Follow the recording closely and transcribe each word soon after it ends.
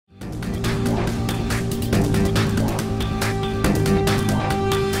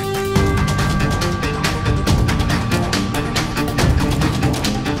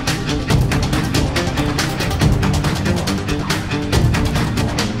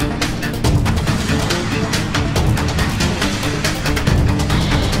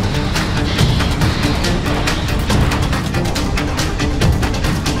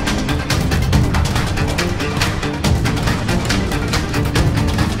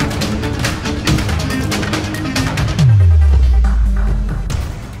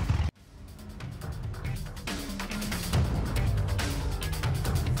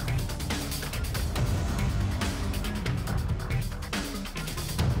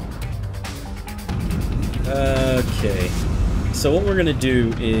Okay. So what we're gonna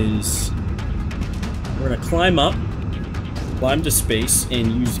do is we're gonna climb up, climb to space,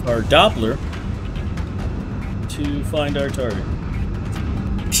 and use our Doppler to find our target.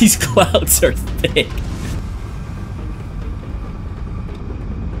 These clouds are thick.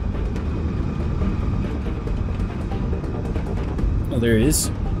 Oh, there it is.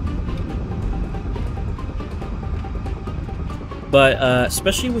 But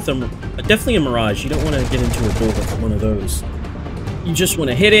especially with definitely a Mirage, you don't want to get into a door with one of those. You just want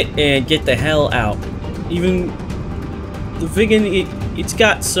to hit it and get the hell out. Even the Viggen, it's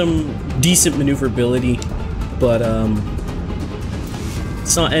got some decent maneuverability, but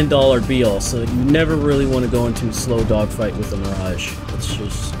it's not end all or be all. So you never really want to go into a slow dogfight with a Mirage. It's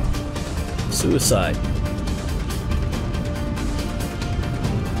just suicide.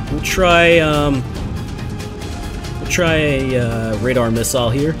 We'll try a radar missile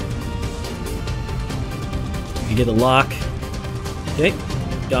here. You get a lock. Okay,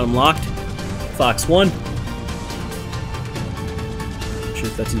 got him locked. Fox 1. Not sure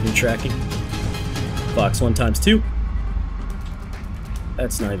if that's even tracking. Fox 1 times 2.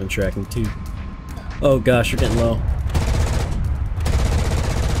 That's not even tracking 2. Oh gosh, you're getting low.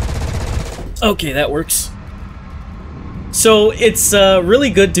 Okay, that works. So it's really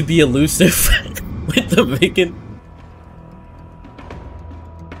good to be elusive with the Viggen.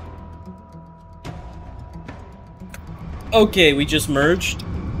 Okay, we just merged.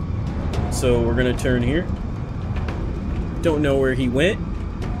 So we're gonna turn here. Don't know where he went.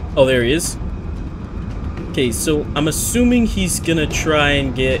 Oh, there he is. Okay, so I'm assuming he's gonna try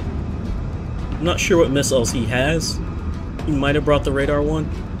and get... I'm not sure what missiles he has. He might have brought the radar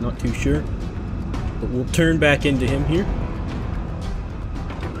one. Not too sure. But we'll turn back into him here.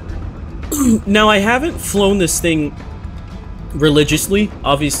 Now, I haven't flown this thing religiously.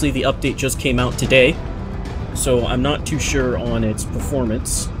 Obviously, the update just came out today. So I'm not too sure on its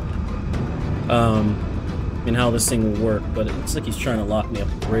performance and how this thing will work, but it looks like he's trying to lock me up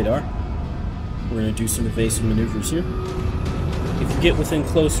with the radar. We're going to do some evasive maneuvers here. If you get within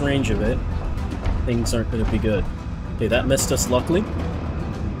close range of it, things aren't going to be good. Okay, that missed us luckily.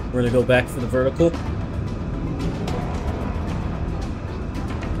 We're going to go back for the vertical.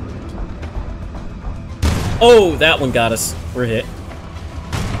 Oh, that one got us. We're hit.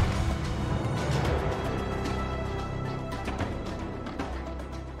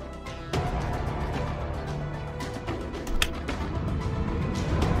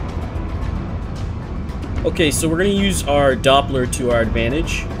 Okay, so we're going to use our Doppler to our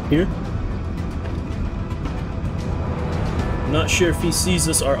advantage here. I'm not sure if he sees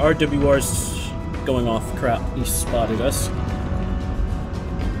us. Our RWR's going off. Crap, he spotted us.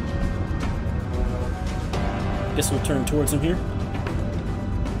 Guess we'll turn towards him here.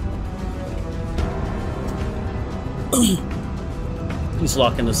 He's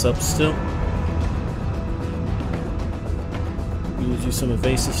locking us up still. We'll do some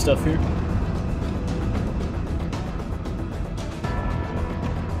evasive stuff here.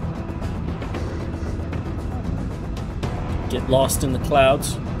 Get lost in the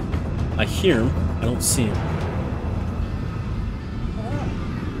clouds. I hear him. I don't see him.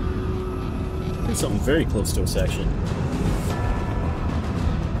 There's something very close to us, actually.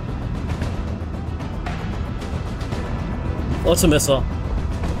 Oh, it's a missile.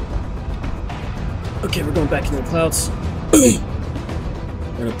 Okay, we're going back into the clouds. We're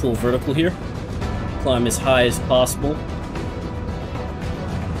gonna pull vertical here. Climb as high as possible.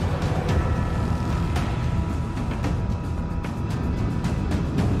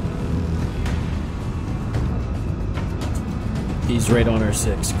 He's right on our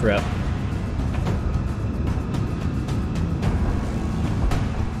 6, crap.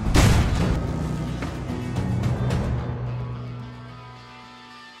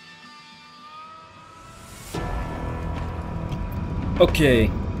 Okay.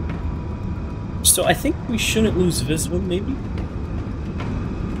 So I think we shouldn't lose visible, maybe?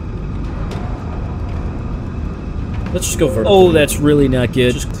 Let's just go vertical. Oh, that's really not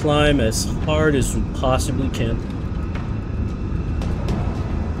good. Just climb as hard as we possibly can.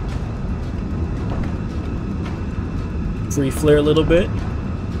 Free flare a little bit.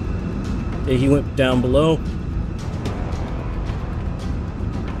 Okay, he went down below.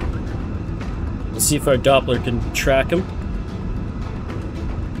 Let's see if our Doppler can track him.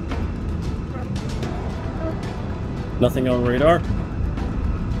 Nothing on radar.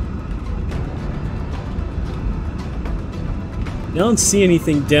 I don't see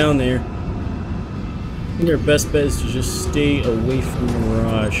anything down there. I think our best bet is to just stay away from the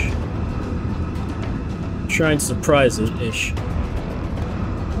Mirage. Try and surprise it-ish.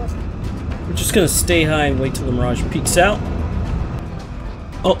 We're Just gonna stay high and wait till the Mirage peeks out.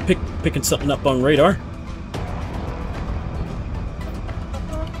 Oh, picking something up on radar.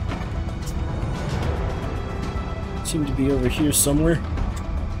 Seem to be over here somewhere.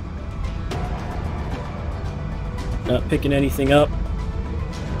 Not picking anything up.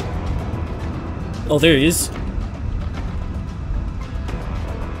 Oh, there he is.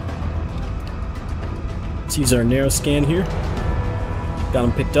 Let's use our narrow scan here. Got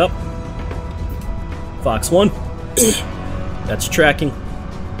him picked up. Fox 1. That's tracking.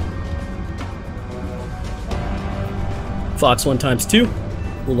 Fox 1 times 2.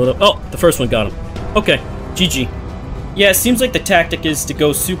 We'll load up. Oh, the first one got him. Okay, GG. Yeah, it seems like the tactic is to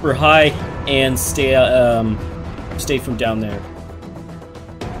go super high and stay from down there.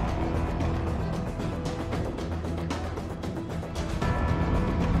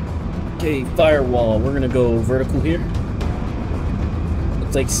 Okay, firewall. We're gonna go vertical here.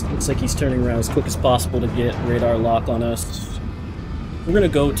 Looks like he's turning around as quick as possible to get radar lock on us. We're gonna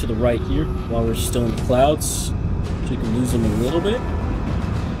go to the right here while we're still in the clouds, so you can lose him a little bit.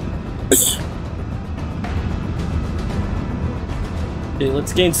 Okay,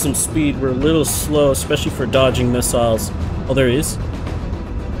 let's gain some speed. We're a little slow, especially for dodging missiles. Oh, there he is.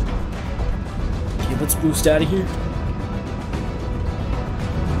 Okay, let's boost out of here.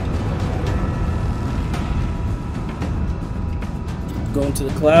 Go into the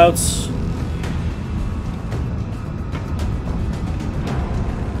clouds.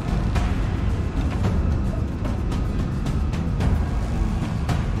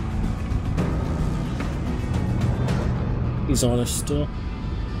 He's on us still.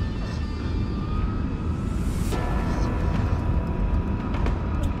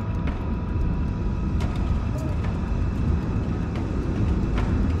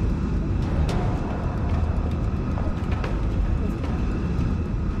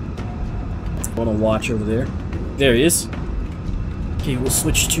 Want to watch over there. There he is. Okay, we'll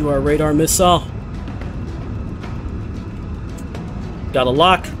switch to our radar missile. Got a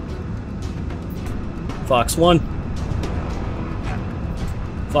lock. Fox 1.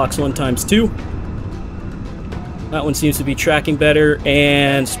 Fox 1 times 2. That one seems to be tracking better,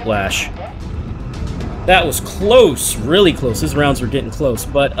 and splash. That was close, really close. His rounds were getting close,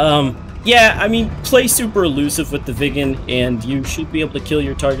 but yeah, I mean, play super elusive with the Viggen, and you should be able to kill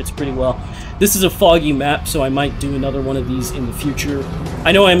your targets pretty well. This is a foggy map, so I might do another one of these in the future.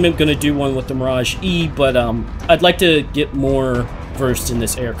 I know I'm going to do one with the MirageIIIC, but I'd like to get more versed in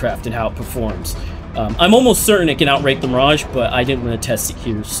this aircraft and how it performs. I'm almost certain it can outrate the Mirage, but I didn't want to test it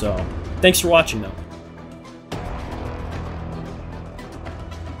here, so thanks for watching, though.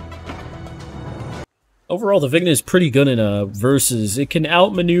 Overall, the Viggen is pretty good in a versus. It can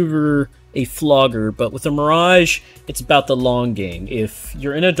outmaneuver a flogger, but with the Mirage, it's about the long game. If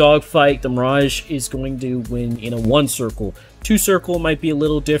you're in a dogfight, the Mirage is going to win in a 1 circle. 2 circle might be a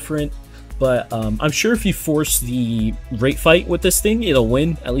little different, but I'm sure if you force the rate fight with this thing, it'll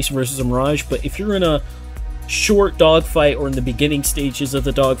win, at least versus a Mirage. But if you're in a short dogfight or in the beginning stages of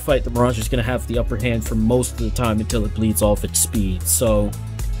the dogfight, the Mirage is going to have the upper hand for most of the time until it bleeds off its speed. So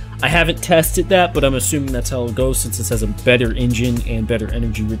I haven't tested that, but I'm assuming that's how it goes since this has a better engine and better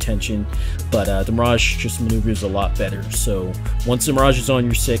energy retention. But the Mirage just maneuvers a lot better. So once the Mirage is on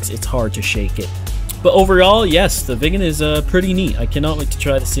your 6, it's hard to shake it. But overall, yes, the Viggen is pretty neat. I cannot wait to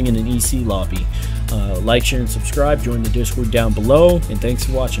try this thing in an EC lobby. Like, share, and subscribe. Join the Discord down below. And thanks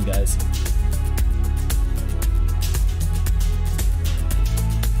for watching, guys.